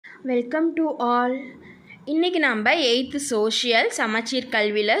Welcome to all. இன்றைக்கி நம்ம 8th social சமச்சீர்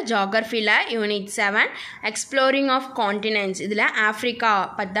கல்வியில் ஜாகிரஃபியில் யூனிட் 7 எக்ஸ்ப்ளோரிங் ஆஃப் காண்டினென்ட்ஸ் இதில் ஆஃப்ரிக்கா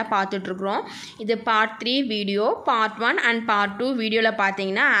பற்றி தான் பார்த்துட்ருக்குறோம். இது part 3 video. Part 1 and part 2 வீடியோவில்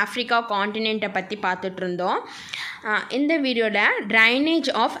பார்த்தீங்கன்னா ஆஃப்ரிக்கா காண்டினென்ட்டை பற்றி பார்த்துட்ருந்தோம். இந்த வீடியோவில்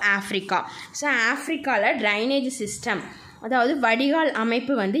drainage of Africa. So ஆஃப்ரிக்காவில் drainage system, அதாவது வடிகால்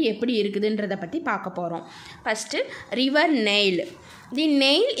அமைப்பு எப்படி இருக்குதுன்றதை பற்றி பார்க்க போகிறோம். First river Nile. The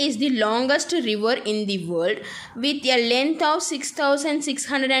Nile is the longest river in the world with a length of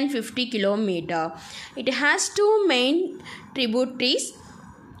 6,650 km. It has two main tributaries.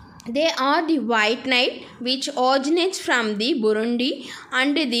 They are the White Nile, which originates from the Burundi,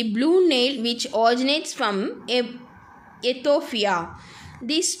 and the Blue Nile, which originates from Ethiopia.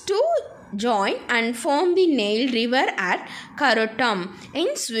 These two join and form the Nile River at Khartoum in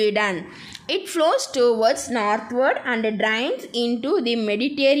Sweden. It flows towards northward and drains into the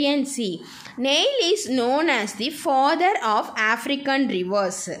Mediterranean Sea. Nile is known as the father of African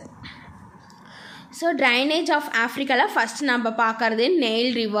rivers. So drainage of ஆஃப்ரிக்காவில் first நம்ம பார்க்குறது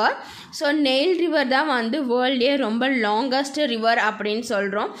nail river. So nail river தான் வேர்ல்ட்லேயே ரொம்ப longest river அப்படின்னு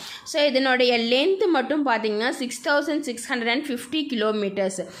சொல்கிறோம். So இதனுடைய length மட்டும் பார்த்திங்கன்னா 6,650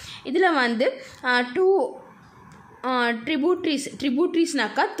 kilometres. இதில் டூ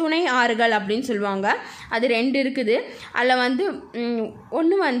ட்ரிபியூட்ரிஸ்னாக்கா துணை ஆறுகள் அப்படின்னு சொல்லுவாங்க. அது 2 இருக்குது. அதில்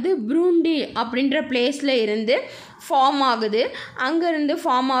ஒன்று புருண்டி அப்படின்ற பிளேஸில் இருந்து ஃபார்ம் ஆகுது. அங்கேருந்து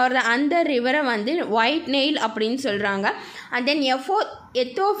ஃபார்ம் ஆகிற அந்த ரிவரை ஒயிட் நெயில் அப்படின்னு சொல்கிறாங்க. அண்ட் தென்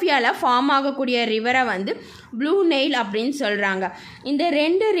எத்தோப்பியாவில் ஃபார்ம் ஆகக்கூடிய ரிவரை ப்ளூ நெயில் அப்படின்னு சொல்கிறாங்க. இந்த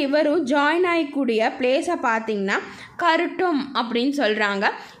 2 ரிவரும் ஜாயின் ஆகக்கூடிய பிளேஸை பார்த்திங்கன்னா கருட்டும் அப்படின்னு சொல்கிறாங்க.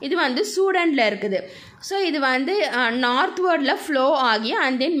 இது சூடனில் இருக்குது. ஸோ இது நார்த்வேர்டில் ஃப்ளோ ஆகி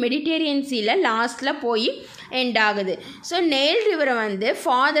அண்ட் தென் மெடிட்டேரியன் சீயில் லாஸ்ட்டில் போய் எண்ட் ஆகுது. So nail ரிவரை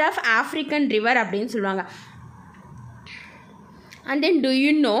father of African river அப்படின்னு சொல்லுவாங்க. And then do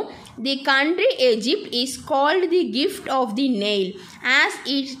you know the country Egypt is called the gift of the Nile as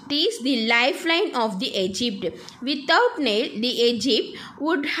it is the lifeline of the Egypt. Without Nile, the Egypt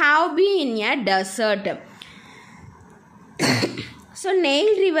would have been in a desert. So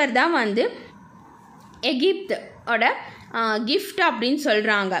Nile river தான் Egypt ஓட gift அப்படின்னு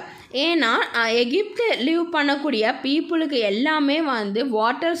சொல்கிறாங்க. ஏன்னா எகிப்து leave பண்ணக்கூடிய பீப்புளுக்கு எல்லாமே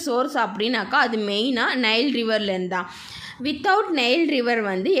water source அப்படின்னாக்கா அது மெயினாக நைல் ரிவர்லேருந்து தான். வித்தவுட் நெயில் ரிவர்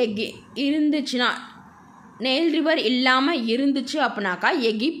இருந்துச்சுன்னா, நெயில் ரிவர் இல்லாமல் இருந்துச்சு அப்படின்னாக்கா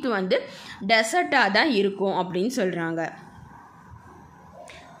எகிப்து டெசர்ட்டாக தான் இருக்கும் அப்படின்னு சொல்கிறாங்க.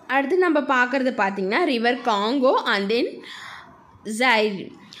 அடுத்து நம்ம பார்க்குறது பார்த்திங்கன்னா river Congo and then ஜைர்.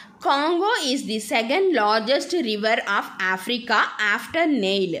 Congo is the second largest river of Africa after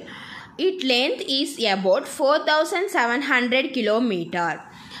Nile. Its length is about 4,700 kilometers.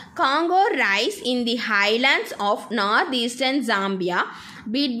 Congo lies in the highlands of northeastern Zambia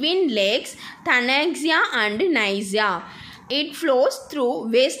between lakes Tanzania and Niger. It flows through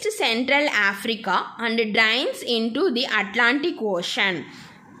west central Africa and drains into the Atlantic Ocean.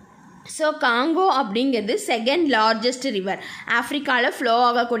 So Congo அப்படிங்கிறது second largest river. ஆஃப்ரிக்காவில் flow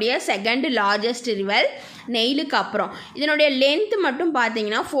ஆகக்கூடிய second largest river நெயிலுக்கு அப்புறம். இதனுடைய length மட்டும்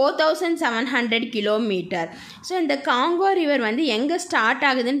பார்த்தீங்கன்னா 4,700 kilometre. So இந்த Congo river எங்கே start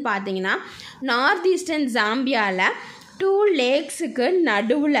ஆகுதுன்னு பார்த்தீங்கன்னா நார்த் ஈஸ்டர்ன் ஜாம்பியாவில் 2 லேக்ஸுக்கு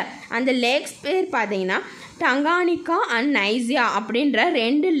நடுவில், அந்த லேக்ஸ் பேர் பார்த்தீங்கன்னா டங்கானிக்கா அண்ட் நைசியா அப்படின்ற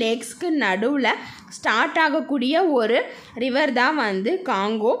 2 லேக்ஸ்க்கு நடுவில் ஸ்டார்ட் ஆகக்கூடிய ஒரு ரிவர் தான்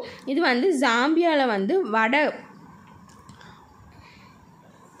காங்கோ. இது ஜாம்பியாவில் வட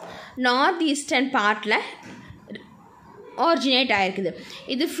நார்த் ஈஸ்டர்ன் பார்ட்டில் ஒரிஜினேட் ஆகிருக்குது.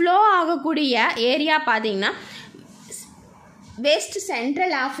 இது ஃப்ளோ ஆகக்கூடிய ஏரியா பார்த்திங்கன்னா வெஸ்ட்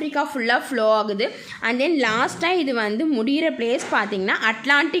சென்ட்ரல் ஆஃப்ரிக்கா ஃபுல்லாக ஃப்ளோ ஆகுது. அண்ட் தென் லாஸ்ட்டாக இது முடிகிற பிளேஸ் பார்த்திங்கன்னா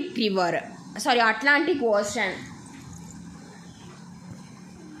அட்லாண்டிக் ஓஷன்.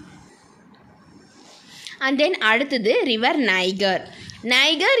 And then அடுத்தது river நைகர்.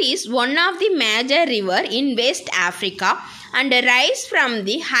 Niger is one of the major river in West Africa and rise from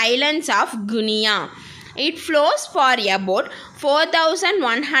the highlands of Guinea. It flows for about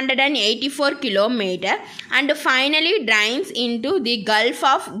 4,184 kilometers and finally drains into the Gulf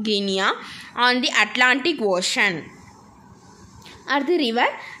of Guinea on the Atlantic Ocean. அடுத்து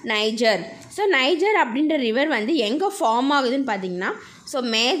river Niger. So Niger அப்படின்ற river எங்கே form ஆகுதுன்னு பார்த்தீங்கன்னா, so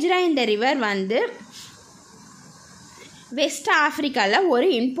மேஜராக இந்த river west ஆஃப்ரிக்காவில் ஒரு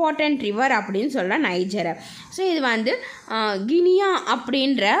important river அப்படின்னு சொல்கிறேன் நைஜரை. ஸோ இது கினியா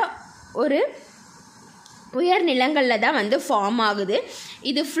அப்படின்ற ஒரு உயர் நிலங்களில் தான் ஃபார்ம் ஆகுது.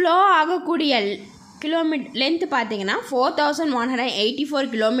 இது ஃப்ளோ ஆகக்கூடிய கிலோமீட்டர் லென்த்து பார்த்தீங்கன்னா 4184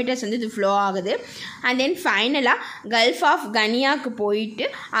 கிலோமீட்டர்ஸ் வந்து இது ஃப்ளோ ஆகுது. அண்ட் தென் ஃபைனலாக கல்ஃப் ஆஃப் கனியாவுக்கு போயிட்டு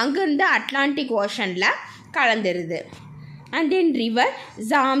அங்கேருந்து Atlantic ஓஷனில் கலந்துருது. And then river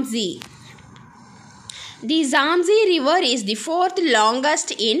ஜாம்சி. The Zambezi River is the fourth longest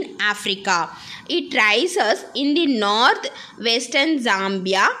in Africa. It rises in the northwestern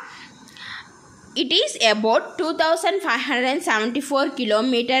Zambia. It is about 2,574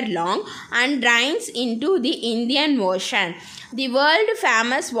 km long and drains into the Indian Ocean. The world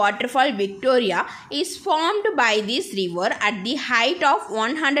famous waterfall Victoria is formed by this river at the height of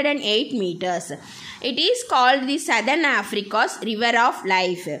 108 meters. It is called the Southern Africa's River of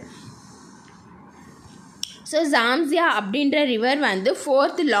Life. So ஜாம்சியா அப்படின்ற river வந்து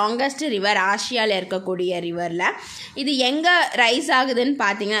 4th longest river ஆசியாவில் இருக்கக்கூடிய ரிவரில். இது எங்கே rice ஆகுதுன்னு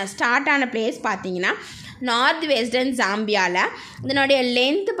பார்த்தீங்கன்னா start ஆன place பார்த்தீங்கன்னா நார்த் வெஸ்டர்ன் ஜாம்பியாவில். இதனுடைய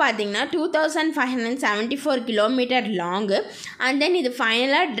லென்த்து பார்த்தீங்கன்னா 2,574 கிலோமீட்டர் லாங்கு. அண்ட் தென் இது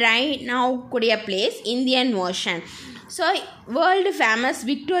ஃபைனலாக ட்ரைன் ஆகக்கூடிய place Indian ocean. So world famous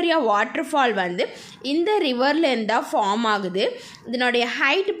Victoria water fall வந்து இந்த ரிவரில் இருந்தால் ஃபார்ம் ஆகுது. இதனுடைய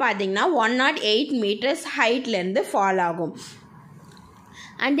ஹைட் பார்த்திங்கன்னா 108 மீட்டர்ஸ் ஹைட்லேருந்து ஃபால் ஆகும்.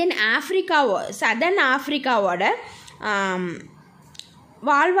 அண்ட் தென் சதர்ன் ஆஃப்ரிக்காவோட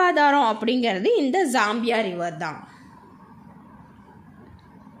வாழ்வாதாரம் அப்படிங்கிறது இந்த ஜாம்பியா ரிவர் தான்.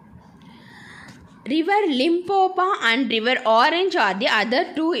 River லிம்போபா and river orange R the other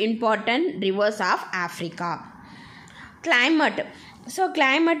 2 important rivers of Africa. Climate. So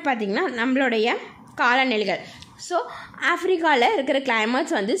climate பார்த்திங்கன்னா நம்மளுடைய காலநிலைகள். ஸோ ஆஃப்ரிக்காவில் இருக்கிற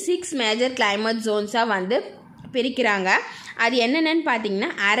கிளைமேட்ஸ் வந்து 6 மேஜர் கிளைமேட் ஜோன்ஸாக வந்து பிரிக்கிறாங்க. அது என்னென்னு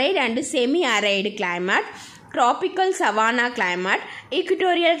பார்த்தீங்கன்னா அரைடு and semi அரைடு climate, tropical savannah climate,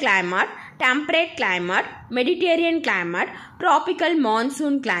 equatorial climate, temperate climate, Mediterranean climate, tropical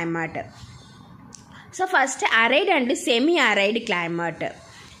monsoon climate. So first அரைடு and semi அரைடு climate.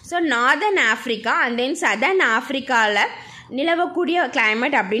 So northern Africa and then southern ஆஃப்ரிக்காவில் நிலவக்கூடிய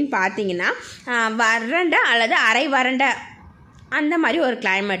climate அப்படின்னு பார்த்தீங்கன்னா வறண்ட அல்லது அரை வறண்ட அந்த மாதிரி ஒரு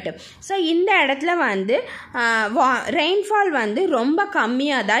கிளைமேட்டு. ஸோ இந்த இடத்துல வந்து ரெயின்ஃபால் வந்து ரொம்ப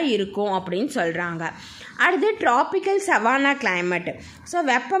கம்மியாக தான் இருக்கும் அப்படின்னு சொல்கிறாங்க. அடுத்து ட்ராபிக்கல் சவானா கிளைமேட்டு. ஸோ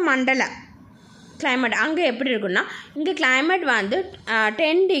வெப்பமண்டல கிளைமேட் அங்கே எப்படி இருக்குன்னா இங்கே கிளைமேட் வந்து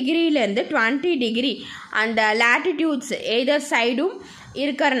 10 டிகிரிலேருந்து 20 டிகிரி அந்த லேட்டிடியூட்ஸ் எதர் சைடும்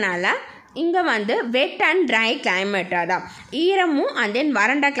இருக்கிறனால இங்கே வந்து வெட் அண்ட் ட்ரை கிளைமேட்டாக தான், ஈரமும் அண்ட் தென்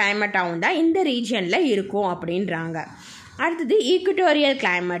வறண்ட கிளைமேட்டாகவும் தான் இந்த ரீஜனில் இருக்கும் அப்படின்றாங்க. அடுத்தது ஈக்குட்டோரியல்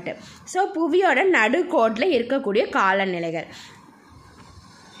கிளைமேட்டு. ஸோ புவியோட நடுக்கோட்டில் இருக்கக்கூடிய காலநிலைகள்.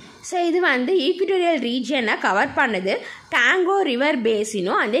 ஸோ இது வந்து ஈக்குட்டோரியல் ரீஜனை கவர் பண்ணுது. Congo river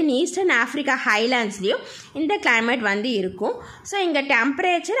பேசினும் and then eastern Africa ஹைலாண்ட்ஸ்லேயும் இந்த கிளைமேட் வந்து இருக்கும். ஸோ இங்கே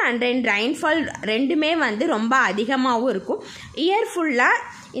டெம்பரேச்சர் அண்ட் தென் ரெயின்ஃபால் ரெண்டுமே வந்து ரொம்ப அதிகமாகவும் இருக்கும். இயர் ஃபுல்லாக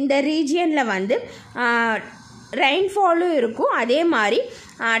இந்த ரீஜியனில் வந்து ரெயின்ஃபாலும் இருக்கும், அதே மாதிரி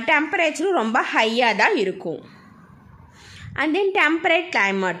டெம்பரேச்சரும் ரொம்ப ஹையாக தான் இருக்கும். And then temperate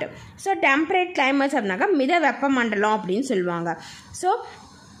climate. So temperate climates அப்படின்னாக்கா மித வெப்பமண்டலம் அப்படின்னு சொல்லுவாங்க. ஸோ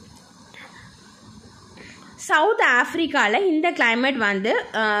சவுத் ஆஃப்ரிக்காவில் இந்த கிளைமேட் வந்து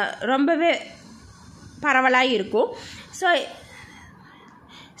ரொம்பவே பரவலாக இருக்கும். ஸோ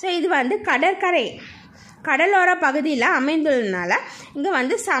இது வந்து கடலோர பகுதியில் அமைந்துள்ளதுனால இங்கே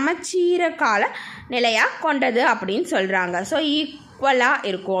வந்து சமச்சீர கால நிலையாக கொண்டது அப்படின்னு சொல்கிறாங்க. ஸோ ஈக்குவலாக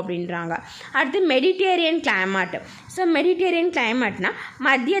இருக்கும் அப்படின்றாங்க. அடுத்து மெடிட்டேரியன் கிளைமேட். ஸோ மெடிட்டேரியன் கிளைமேட்னா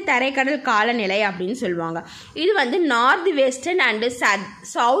மத்திய தரைக்கடல் காலநிலை அப்படின்னு சொல்லுவாங்க. இது வந்து north western and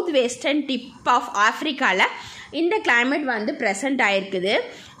south western tip of ஆஃப்ரிக்காவில் இந்த கிளைமேட் வந்து ப்ரெசண்ட் ஆகிருக்குது.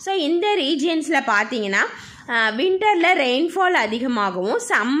 ஸோ இந்த ரீஜியன்ஸில் பார்த்தீங்கன்னா வின்டரில் ரெயின்ஃபால் அதிகமாகவும்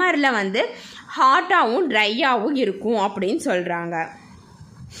சம்மரில் வந்து ஹாட்டாகவும் ட்ரையாகவும் இருக்கும் அப்படின்னு சொல்கிறாங்க.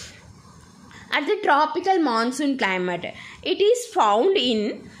 அடுத்து tropical monsoon climate. It is found in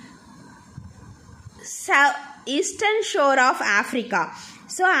eastern sure of Africa.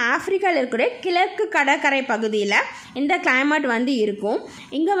 So ஆஃப்ரிக்காவில் இருக்கக்கூடிய கிழக்கு கடற்கரை பகுதியில் இந்த கிளைமேட் வந்து இருக்கும்.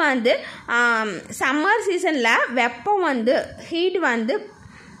 இங்கே வந்து சம்மர் சீசனில் வெப்பம் வந்து ஹீட் வந்து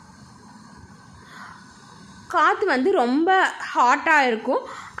காற்று வந்து ரொம்ப ஹாட்டாக இருக்கும்.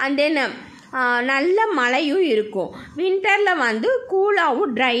 அண்ட் தென் நல்ல மழையும் இருக்கும். வின்டரில் வந்து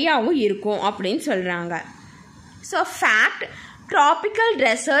கூலாகவும் ட்ரையாகவும் இருக்கும் அப்படின்னு சொல்கிறாங்க. So fact, tropical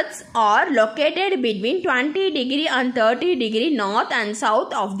deserts are located between 20 degree and 30 degree north and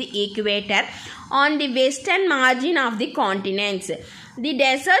south of the equator on the western margin of the continents. The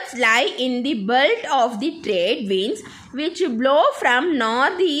deserts lie in the belt of the trade winds which blow from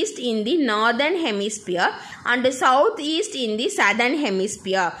northeast in the northern hemisphere and southeast in the southern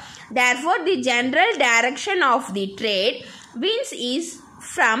hemisphere. Therefore, the general direction of the trade winds is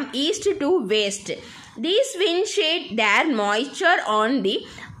from east to west. These winds shed their moisture on the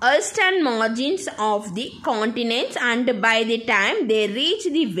eastern margins of the continents, and by the time they reach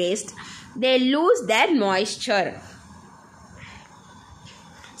the west, they lose their moisture.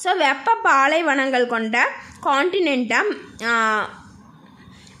 So வெப்ப பாலைவனங்கள் கொண்ட காண்டினென்ட்டை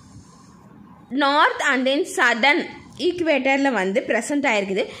north and then southern ஈக்குவேட்டரில் வந்து present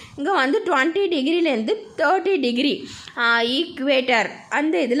ஆகிருக்குது. இங்கே வந்து 20 டிகிரிலேருந்து 30 degree equator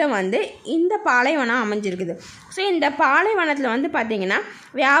அந்த இதில் வந்து இந்த பாலைவனம் அமைஞ்சிருக்குது. ஸோ இந்த பாலைவனத்தில் வந்து பார்த்திங்கன்னா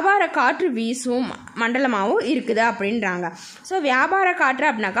வியாபார காற்று வீசும் மண்டலமாகவும் இருக்குது அப்படின்றாங்க. ஸோ வியாபார காற்று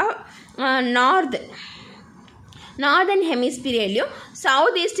அப்படின்னாக்கா நார்தன் ஹெமிஸ்பியர்லேயும்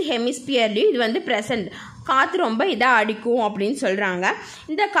சவுத் ஈஸ்ட் ஹெமிஸ்பியர்லேயும் இது வந்து ப்ரெசண்ட். காற்று ரொம்ப இதாக அடிக்கும் அப்படின்னு சொல்கிறாங்க.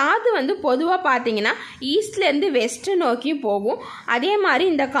 இந்த காற்று வந்து பொதுவாக பார்த்திங்கன்னா ஈஸ்ட்லேருந்து வெஸ்ட்டு நோக்கி போகும். அதே மாதிரி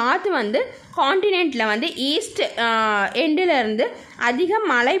இந்த காற்று வந்து காண்டினென்ட்டில் வந்து ஈஸ்ட் எண்டிலேருந்து அதிக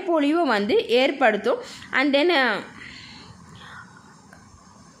மழை பொழிவு வந்து ஏற்படுத்தும். And then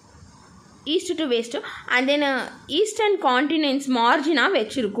east to west and then eastern continents மார்ஜினாக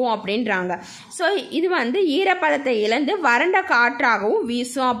வச்சுருக்கும் அப்படின்றாங்க. ஸோ இது வந்து ஈரப்பதத்தை இழந்து வறண்ட காற்றாகவும்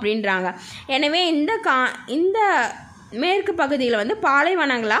வீசும் அப்படின்றாங்க. எனவே இந்த மேற்கு பகுதியில் வந்து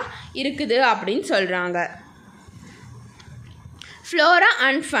பாலைவனங்களாக இருக்குது அப்படின்னு சொல்கிறாங்க. Flora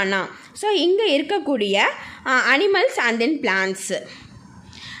and fauna. ஸோ இங்கே இருக்கக்கூடிய animals and then plants.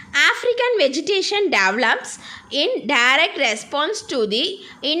 African vegetation develops in direct response to the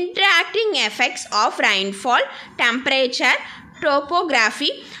interacting effects of rainfall, temperature, topography,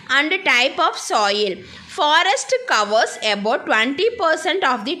 and type of soil. Forest covers about 20%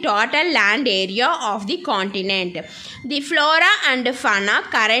 of the total land area of the continent. The flora and fauna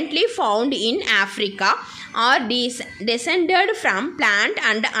currently found in Africa are descended from plant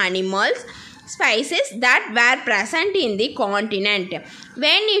and animals species that were present in the continent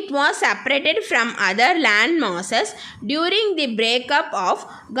when it was separated from other land masses during the breakup of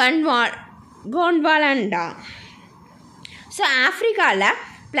Gondwana. So ஆஃப்ரிக்காவில்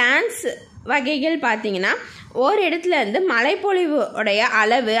plants வகைகள் பார்த்திங்கன்னா ஒரு இடத்துல இருந்து மழைப்பொழிவு உடைய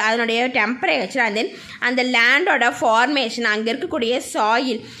அளவு, அதனுடைய temperature and then அந்த லேண்டோட ஃபார்மேஷன், அங்கே இருக்கக்கூடிய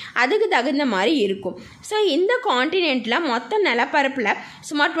சாயில் அதுக்கு தகுந்த மாதிரி இருக்கும். ஸோ இந்த காண்டினென்ட்டில் மொத்த நிலப்பரப்பில்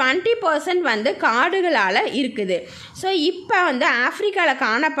சுமார் 20% வந்து காடுகளால் இருக்குது. ஸோ இப்போ வந்து ஆஃப்ரிக்காவில்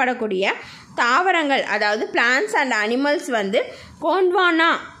காணப்படக்கூடிய தாவரங்கள், அதாவது பிளான்ட்ஸ் அண்ட் அனிமல்ஸ் வந்து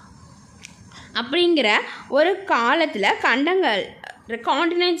கோண்ட்வானா அப்படிங்கிற ஒரு காலத்தில்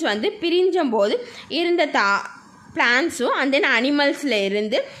காண்டினென்ட்ஸ் வந்து பிரிஞ்சம்போது இருந்த பிளான்ட்ஸும் அண்ட் தென் அனிமல்ஸில்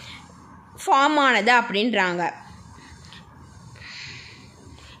இருந்து ஃபார்ம் ஆனது அப்படின்றாங்க.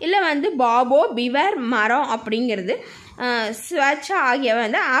 இல்லை வந்து பாபோ, பிவர், மரம் அப்படிங்கிறது ஸ்வச்சா ஆகியவை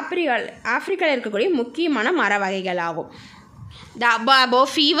வந்து ஆப்பிரிக்காவில் இருக்கக்கூடிய முக்கியமான மர வகைகள் ஆகும். The baobab,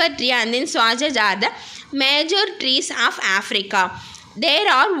 fever tree and then swatches are the major trees of Africa. There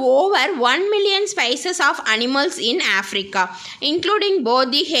are over 1 million species of animals in Africa, including both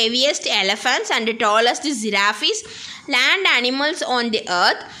the heaviest elephants and the tallest giraffes, land animals on the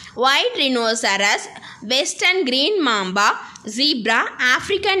earth, white rhinoceros, western green mamba, zebra,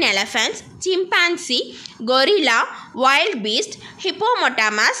 African elephants, chimpanzee, gorilla, wild beast,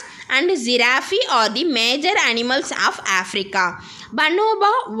 hippopotamus and giraffe are the major animals of Africa.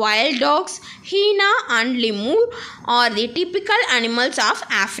 Bonobo, wild dogs, hyena and lemur are the typical animals of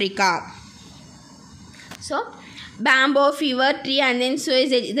Africa. So, bamboo, fever tree and then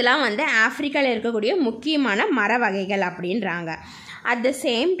suicide இதெல்லாம் வந்து ஆஃப்ரிக்காவில் இருக்கக்கூடிய முக்கியமான மர வகைகள் அப்படின்றாங்க. At the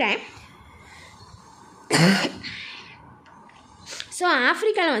same time so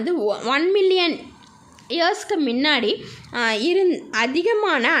ஆஃப்ரிக்காவில் வந்து 1 million இயர்ஸ்க்கு முன்னாடி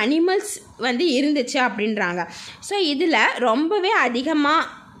அதிகமான அனிமல்ஸ் வந்து இருந்துச்சு அப்படின்றாங்க. ஸோ இதில் ரொம்பவே அதிகமாக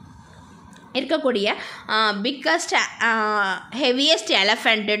இருக்கக்கூடிய பிக்கஸ்ட் ஹெவியஸ்ட்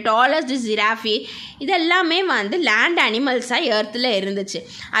எலஃபண்ட்டு, டாலஸ்ட் ஜிராஃபி இதெல்லாமே வந்து லேண்ட் அனிமல்ஸாக எர்த்தில் இருந்துச்சு.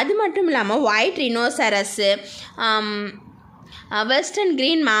 அது மட்டும் இல்லாமல் white ரினோசரஸ்ஸு, western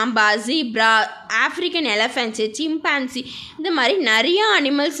green Mamba, zebra, African எலஃபென்ட்ஸு, chimpanzee இந்த மாதிரி நிறையா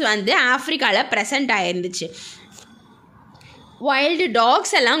அனிமல்ஸ் வந்து ஆஃப்ரிக்காவில் ப்ரெசண்ட் ஆகிருந்துச்சு. வைல்டு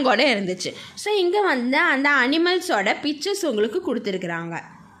டாக்ஸ் எல்லாம் கூட இருந்துச்சு. ஸோ இங்கே வந்து அந்த அனிமல்ஸோட பிக்சர்ஸ் உங்களுக்கு கொடுத்துருக்குறாங்க.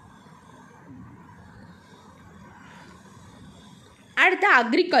 அடுத்து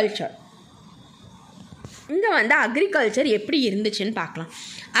அக்ரிகல்ச்சர். இங்கே வந்து அக்ரிகல்ச்சர் எப்படி இருந்துச்சுன்னு பார்க்கலாம்.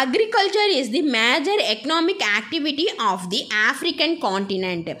 Agriculture is the major economic activity of the African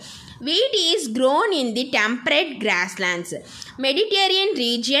continent. Wheat is grown in the temperate grasslands, Mediterranean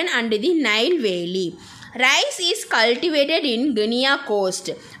region and the Nile Valley. Rice is cultivated in Guinea Coast,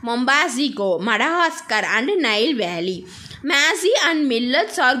 Mombasico, Madagascar and Nile Valley. Maize and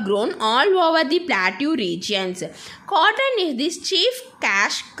millets are grown all over the plateau regions. Cotton is the chief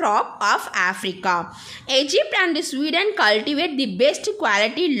cash crop of Africa. Egypt and Sweden cultivate the best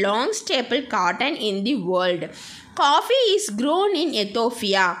quality long staple cotton in the world. Coffee is grown in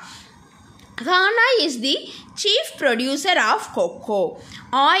Ethiopia. Ghana is the chief producer of cocoa.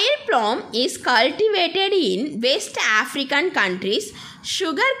 Oil palm is cultivated in West African countries.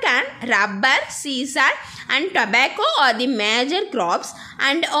 Sugarcane, rubber, sisal and tobacco are the major crops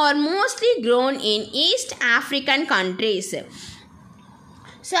and are mostly grown in East African countries.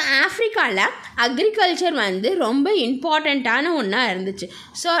 So ஆஃப்ரிக்காவில் agriculture வந்து ரொம்ப இம்பார்ட்டண்ட்டான ஒன்றா இருந்துச்சு.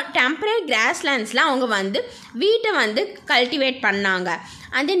 So temporary கிராஸ்லேண்ட்ஸில் அவங்க வந்து வீட்டை வந்து cultivate பண்ணாங்க.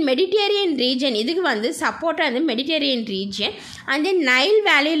 அண்ட் தென் மெடிட்டேரியன் ரீஜன் இதுக்கு வந்து சப்போர்ட்டாக இருந்து Mediterranean region and then Nile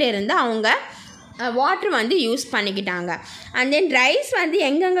வேலியிலிருந்து அவங்க வாட்டர் வந்து யூஸ் பண்ணிக்கிட்டாங்க. அண்ட் தென் ரைஸ் வந்து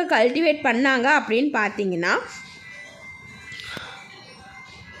எங்கெங்கே கல்டிவேட் பண்ணாங்க அப்படின்னு பார்த்தீங்கன்னா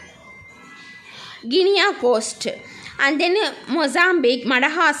Guinea cost and then Mozambique,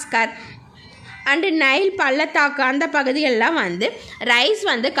 Madagascar and Nile பள்ளத்தாக்கு அந்த பகுதிகளெலாம் வந்து ரைஸ்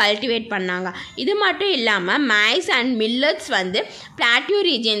வந்து கல்டிவேட் பண்ணாங்க. இது மட்டும் இல்லாமல் மைஸ் அண்ட் மில்லட்ஸ் வந்து பிளாட்டியூ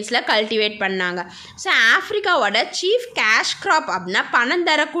ரீஜன்ஸில் கல்டிவேட் பண்ணாங்க. ஸோ ஆஃப்ரிக்காவோட சீஃப் கேஷ் க்ராப் அப்படின்னா பணம்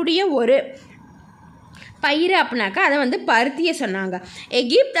தரக்கூடிய ஒரு பயிர் அப்படின்னாக்கா அதை வந்து பருத்தியை சொன்னாங்க.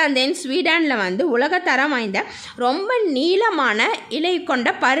 எகிப்த் அண்ட் தென் ஸ்வீடனில் வந்து உலகத்தரம் வாய்ந்த ரொம்ப நீளமான இலை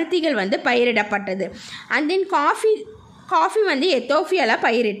கொண்ட பருத்திகள் வந்து பயிரிடப்பட்டது. அண்ட் தென் காஃபி வந்து எத்தோப்பியாவில்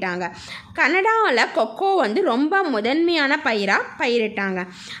பயிரிட்டாங்க. கனடாவில் கொக்கோ வந்து ரொம்ப முதன்மையான பயிராக பயிரிட்டாங்க.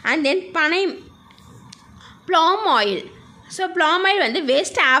 And then ப்ளாம் oil. So ப்ளாம் oil வந்து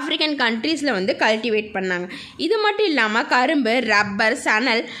வெஸ்ட் ஆஃப்ரிக்கன் கண்ட்ரீஸில் வந்து கல்டிவேட் பண்ணாங்க. இது மட்டும் இல்லாமல் கரும்பு, ரப்பர்,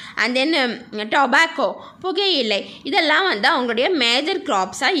 சணல் அண்ட் தென் டொபாக்கோ, புகையிலை இதெல்லாம் வந்து அவங்களுடைய மேஜர்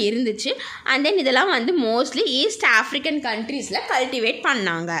க்ராப்ஸாக இருந்துச்சு. அண்ட் தென் இதெல்லாம் வந்து மோஸ்ட்லி ஈஸ்ட் ஆஃப்ரிக்கன் கண்ட்ரீஸில் கல்டிவேட்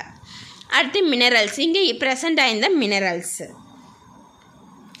பண்ணாங்க. அடுத்து மினரல்ஸ். இங்கே present ஆயிருந்த minerals.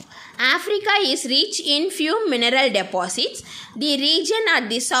 Africa is rich in few mineral deposits. The region at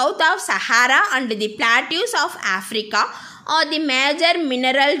the south of Sahara and the plateaus of Africa are the major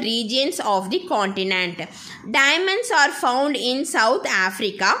mineral regions of the continent. Diamonds are found in South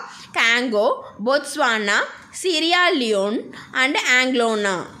Africa, Congo, Botswana, Sierra Leone and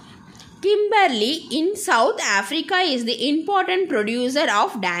Angola. Kimberley in South Africa is the important producer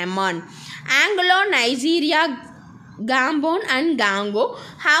of diamond. Angola, Nigeria, Gabon and Congo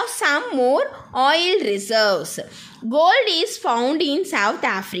have some more oil reserves. Gold is found in South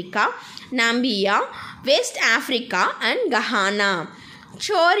Africa, Namibia, West Africa and Ghana.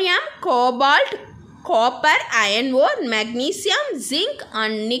 Thorium, cobalt, copper, iron ore, magnesium, zinc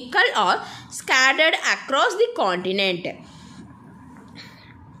and nickel are scattered across the continent.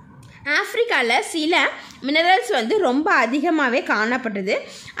 ஆஃப்ரிக்காவில் சில minerals வந்து ரொம்ப அதிகமாகவே காணப்பட்டது.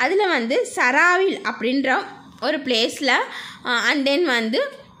 அதில் வந்து சராவில் அப்படின்ற ஒரு பிளேஸில் அண்ட் தென் வந்து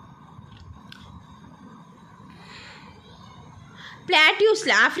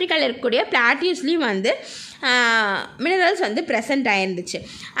பிளாட்டியூஸில் ஆஃப்ரிக்காவில் இருக்கக்கூடிய பிளாட்டியூஸ்லேயும் வந்து மினரல்ஸ் வந்து present ஆயிருந்துச்சு.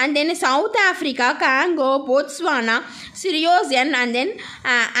 And then south Africa, Congo, Botswana, சிரியோசியன் and then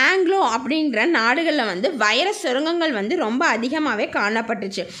Anglo அப்படிங்கிற நாடுகளில் வந்து வைர சுரங்கங்கள் வந்து ரொம்ப அதிகமாகவே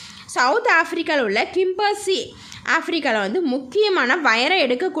காணப்பட்டுச்சு. சவுத் ஆஃப்ரிக்காவில் உள்ள கிம்பர்சி ஆஃப்ரிக்காவில் வந்து முக்கியமான வைரம்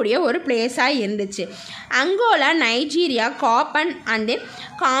எடுக்கக்கூடிய ஒரு பிளேஸாக இருந்துச்சு. Angola, Nigeria, காப்பன் and then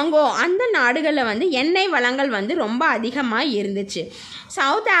Congo அந்த நாடுகளில் வந்து எண்ணெய் வளங்கள் வந்து ரொம்ப அதிகமாக இருந்துச்சு.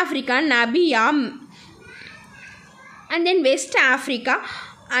 சவுத் ஆஃப்ரிக்கா, நபியா and then west Africa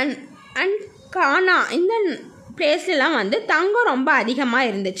and கானா இந்த பிளேஸ்லாம் வந்து தங்கம் ரொம்ப அதிகமாக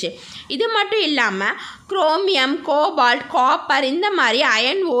இருந்துச்சு. இது மட்டும் இல்லாமல் குரோமியம், கோபால்ட், காப்பர் இந்த மாதிரி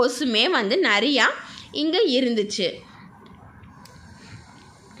அயன் ஓஸுமே வந்து நிறையா இங்கே இருந்துச்சு.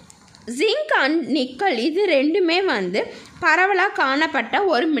 ஜிங்க் அண்ட் நிக்கல் இது ரெண்டுமே வந்து பரவலாக காணப்பட்ட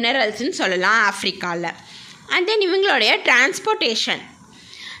ஒரு மினரல்ஸ்ன்னு சொல்லலாம் ஆஃப்ரிக்காவில். அண்ட் தென் இவங்களுடைய transportation.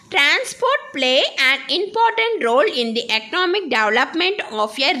 Transport play an important role in the economic development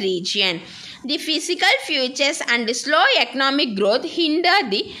of a region. The physical features and slow economic growth hinder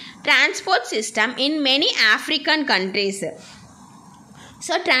the transport system in many African countries.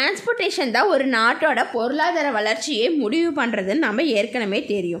 So transportation தான் ஒரு நாட்டோட பொருளாதார வளர்ச்சியை முடிவு பண்ணுறதுன்னு நம்ம ஏற்கனவே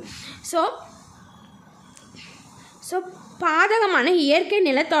தெரியும். ஸோ பாதகமான இயற்கை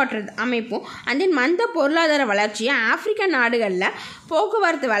நிலத்தோற்ற அமைப்பும் அந்த மந்த பொருளாதார வளர்ச்சியை ஆப்பிரிக்க நாடுகளில்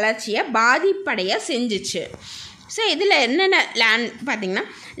போக்குவரத்து வளர்ச்சியை பாதிப்படைய செஞ்சிச்சு. ஸோ இதில் என்னென்ன லேண்ட் பார்த்திங்கன்னா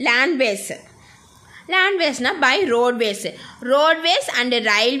land base. landways by roadways. Roadways and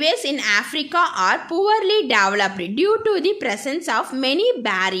railways in Africa are poorly developed due to the presence of many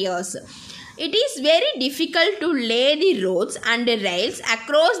barriers. It is very difficult to lay the roads and rails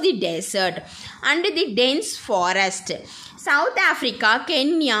across the desert and the dense forest. South Africa,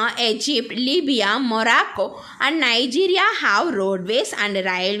 Kenya, Egypt, Libya, Morocco and Nigeria have roadways and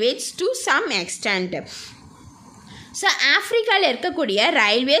railways to some extent. So ஆஃப்ரிக்காவில் இருக்கக்கூடிய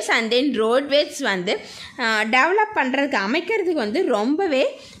railways and then roadways வந்து develop பண்ணுறதுக்கு அமைக்கிறதுக்கு வந்து ரொம்பவே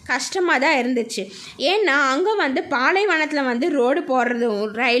கஷ்டமாக தான் இருந்துச்சு. ஏன்னா அங்கே வந்து பாலைவனத்தில் வந்து ரோடு போடுறதும்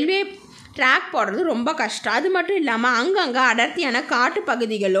ரயில்வே ட்ராக் போடுறது ரொம்ப கஷ்டம். அது மட்டும் இல்லாமல் அங்கங்கே அடர்த்தியான காட்டு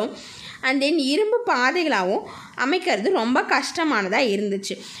பகுதிகளும் அண்ட் தென் இரும்பு பாதைகளாகவும் அமைக்கிறது ரொம்ப கஷ்டமானதாக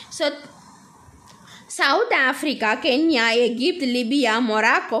இருந்துச்சு. So south Africa, Kenya, Egypt, Libya,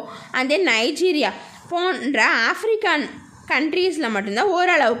 Morocco and then Nigeria போன்ற ஆஃப்ரிக்கன் கண்ட்ரீஸில் மட்டும்தான்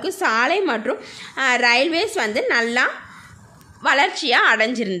ஓரளவுக்கு சாலை மற்றும் ரயில்வேஸ் வந்து நல்லா வளர்ச்சியாக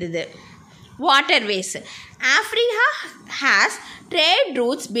அடைஞ்சிருந்தது. Waterways. Africa has trade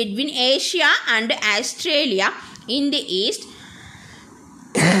roots between Asia and Australia in the east,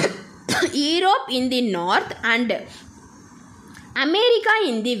 Europe in the north and America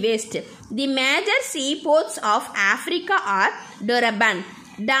in the west. The major seaports of Africa are Durban,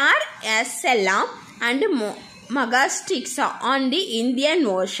 Dar es Salaam and Mogadishu on the Indian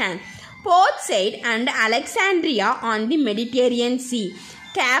Ocean, Port Said and Alexandria on the Mediterranean Sea,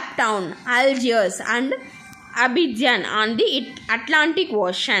 Cape Town, Algiers and Abidjan on the Atlantic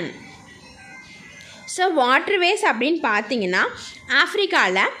Ocean. So waterways அப்படின்னு பார்த்தீங்கன்னா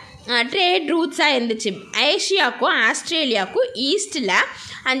ஆஃப்ரிக்காவில் trade ரூட்ஸாக இருந்துச்சு. ஏஷியாவுக்கும் ஆஸ்திரேலியாவுக்கும் ஈஸ்ட்டில்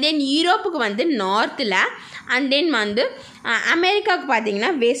and then யூரோப்புக்கு வந்து நார்த்தில் and then வந்து அமெரிக்காவுக்கு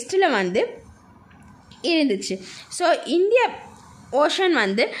பார்த்திங்கன்னா வெஸ்ட்டில் வந்து இருந்துச்சு. ஸோ இந்திய ஓஷன்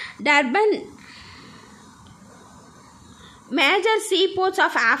வந்து டர்பன் மேஜர் சீபோர்ட்ஸ்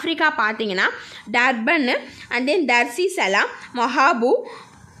ஆஃப் ஆஃப்ரிக்கா பார்த்திங்கன்னா டர்பன்னு அண்ட் தென் தர்சி சலாம், மொஹாபு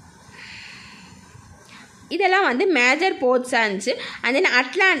இதெல்லாம் வந்து மேஜர் போர்ட்ஸாக இருந்துச்சு. அண்ட்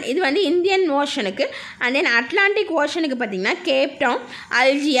தென் இது வந்து இந்தியன் ஓஷனுக்கு அண்ட் தென் அட்லாண்டிக் ஓஷனுக்கு பார்த்திங்கன்னா gap down,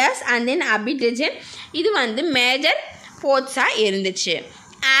 Algiers and then அபிடஜன் இது வந்து மேஜர் போர்ட்ஸாக இருந்துச்சு.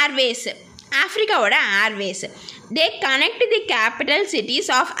 Airways. ஆஃப்ரிக்காவோட Airways. They connect the capital cities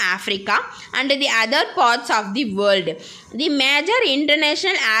of Africa and the other parts of the world. The major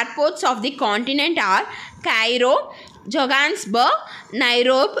international airports of the continent are Cairo, Johannesburg,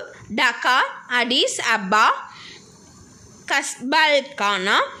 Nairobi, Dakar, Addis Ababa,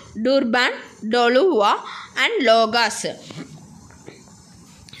 Casablanca, Durban, Doluwa and Lagos.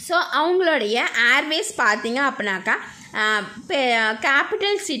 So அவங்களுடைய Airways பார்த்திங்க அப்படின்னாக்கா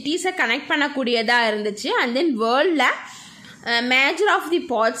capital சிட்டிஸை connect பண்ணக்கூடியதாக இருந்துச்சு. And then வேர்ல்டில் major of the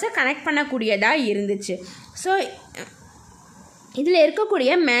பார்ட்ஸை connect பண்ணக்கூடியதாக இருந்துச்சு. So இதில்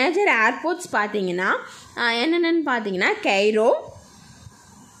இருக்கக்கூடிய major airports பார்த்திங்கன்னா என்னென்னு பார்த்தீங்கன்னா Cairo,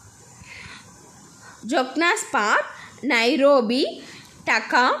 ஜோக்னாஸ்பார், Nairobi,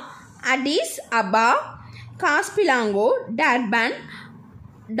 டக்கா, அடிஸ் Abha, காஸ்பிலாங்கோ, Durban,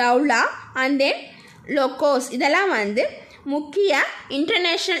 டவுலா and then logos இதெல்லாம் வந்து முக்கிய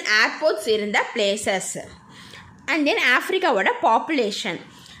இன்டர்நேஷ்னல் ஏர்போர்ட்ஸ் இருந்த places. And then ஆஃப்ரிக்காவோட population.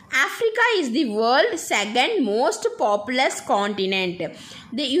 Africa is the world's second most populous continent.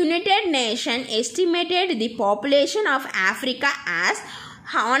 The United Nations estimated the population of Africa as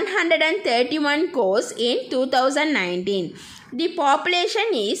 131 crores in 2019. The population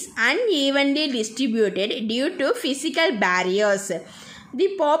is unevenly distributed due to physical barriers. The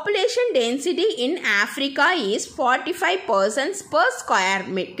population density in Africa is 45% per square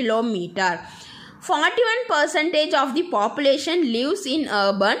kilometer. 41% of the population lives in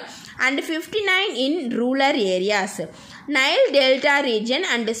urban and 59% in rural areas. Nile Delta region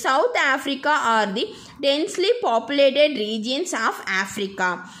and South Africa are the densely populated regions of Africa.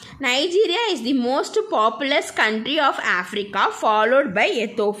 Nigeria is the most populous country of Africa, followed by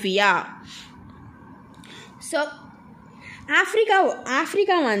Ethiopia. So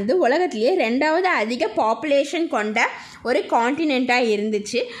Africa வந்து உலகத்திலேயே 2வது அதிக population கொண்ட ஒரு காண்டினெண்ட்டாக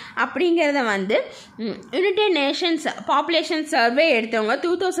இருந்துச்சு. அப்படிங்கிறத வந்து United Nations population survey எடுத்தவங்க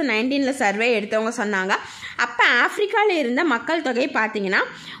 2019 சர்வே எடுத்தவங்க சொன்னாங்க. அப்போ ஆஃப்ரிக்காவில் இருந்த மக்கள் தொகை பார்த்திங்கன்னா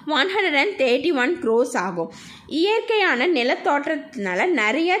 131 crores ஆகும். இயற்கையான நிலத்தோற்றத்தினால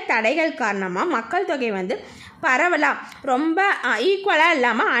நிறைய தடைகள் காரணமாக மக்கள் தொகை வந்து பரவலாக ரொம்ப ஈக்குவலாக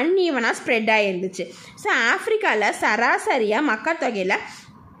இல்லாமல் அன்ஈவனாக ஸ்ப்ரெட் ஆகிருந்துச்சு. ஸோ ஆஃப்ரிக்காவில் சராசரியாக மக்கள் தொகையில்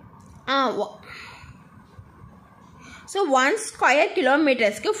 1 square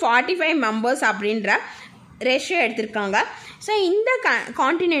kilometersக்கு 45 மெம்பர்ஸ் அப்படின்ற ரேஷியோ எடுத்திருக்காங்க. ஸோ இந்த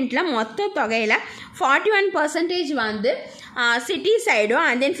காண்டினென்ட்டில் மொத்த தொகையில் 41% வந்து சிட்டி சைடும்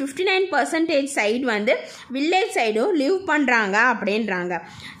அண்ட் தென் 59% சைடு வந்து வில்லேஜ் சைடும் லிவ் பண்ணுறாங்க அப்படின்றாங்க.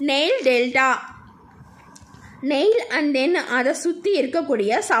 நெயில் அண்ட் தென் அதை சுற்றி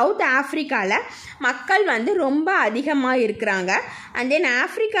இருக்கக்கூடிய சவுத் ஆஃப்ரிக்காவில் மக்கள் வந்து ரொம்ப அதிகமாக இருக்கிறாங்க. அண்ட் தென்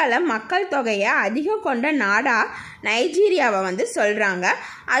ஆஃப்ரிக்காவில் மக்கள் தொகையை அதிகம் கொண்ட நாடாக நைஜீரியாவை வந்து சொல்கிறாங்க.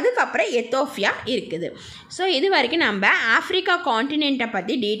 அதுக்கப்புறம் எத்தோப்பியா இருக்குது. ஸோ இது வரைக்கும் நம்ம ஆஃப்ரிக்கா காண்டினென்ட்டை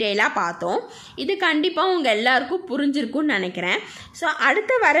பற்றி டீட்டெயிலாக பார்த்தோம். இது கண்டிப்பாக உங்கள் எல்லாருக்கும் புரிஞ்சிருக்கும்னு நினைக்கிறேன். ஸோ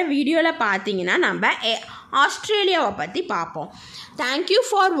அடுத்த வர வீடியோவில் பார்த்தீங்கன்னா நம்ம ஆஸ்திரேலியாவை பற்றி பார்ப்போம். Thank you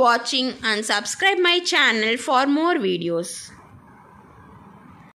for watching and subscribe my channel for more videos.